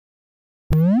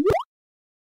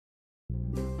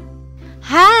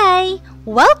Hi!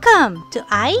 Welcome to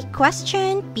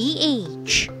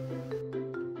iQuestionPH.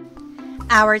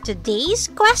 Our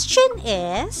today's question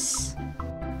is: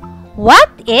 what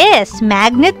is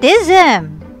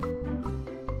magnetism?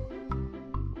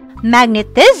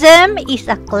 Magnetism is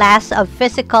a class of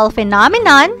physical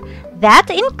phenomenon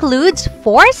that includes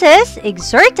forces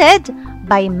exerted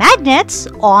by magnets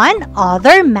on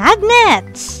other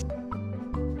magnets.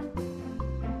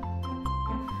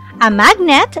 A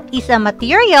magnet is a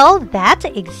material that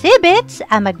exhibits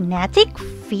a magnetic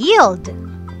field.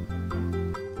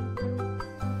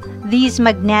 This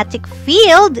magnetic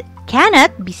field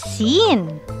cannot be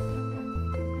seen.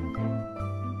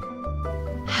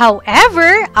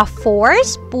 However, a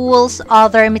force pulls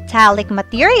other metallic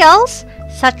materials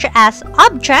such as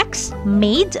objects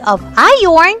made of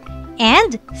iron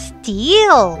and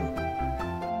steel.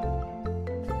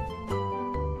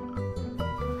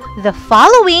 The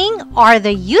following are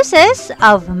the uses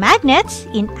of magnets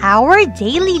in our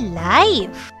daily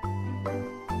life.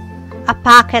 A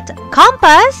pocket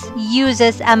compass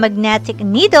uses a magnetic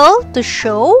needle to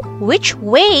show which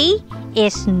way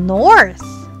is north.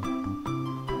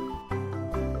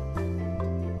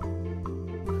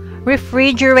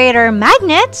 Refrigerator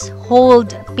magnets hold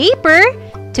paper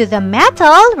to the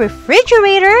metal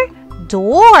refrigerator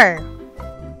door.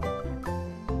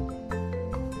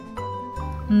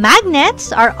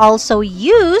 Magnets are also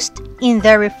used in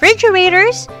the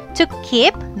refrigerators to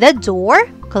keep the door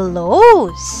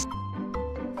closed.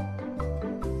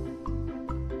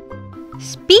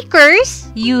 Speakers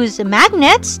use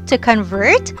magnets to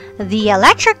convert the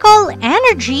electrical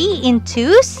energy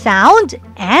into sound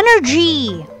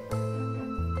energy.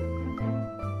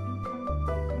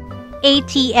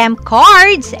 ATM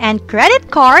cards and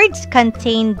credit cards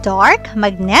contain dark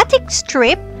magnetic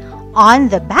strip on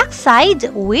the backside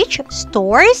which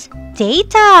stores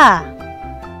data.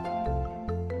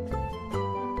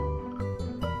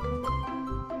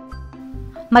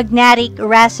 Magnetic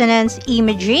resonance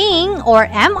imaging, or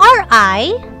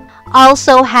MRI,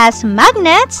 also has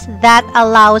magnets that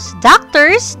allows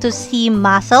doctors to see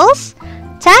muscles,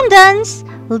 tendons,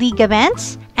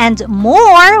 ligaments, and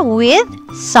more with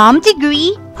some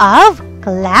degree of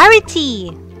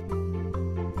clarity.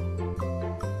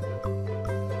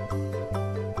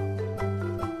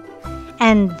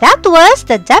 And that was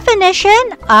the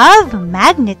definition of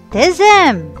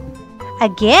magnetism.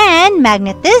 Again,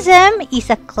 magnetism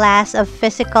is a class of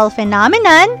physical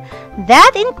phenomenon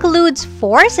that includes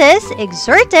forces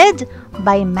exerted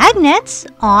by magnets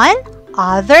on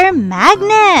other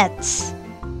magnets.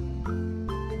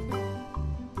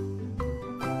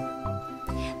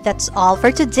 That's all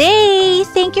for today.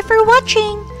 Thank you for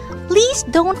watching. Please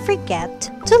don't forget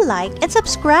to like and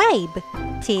subscribe.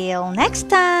 Till next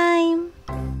time.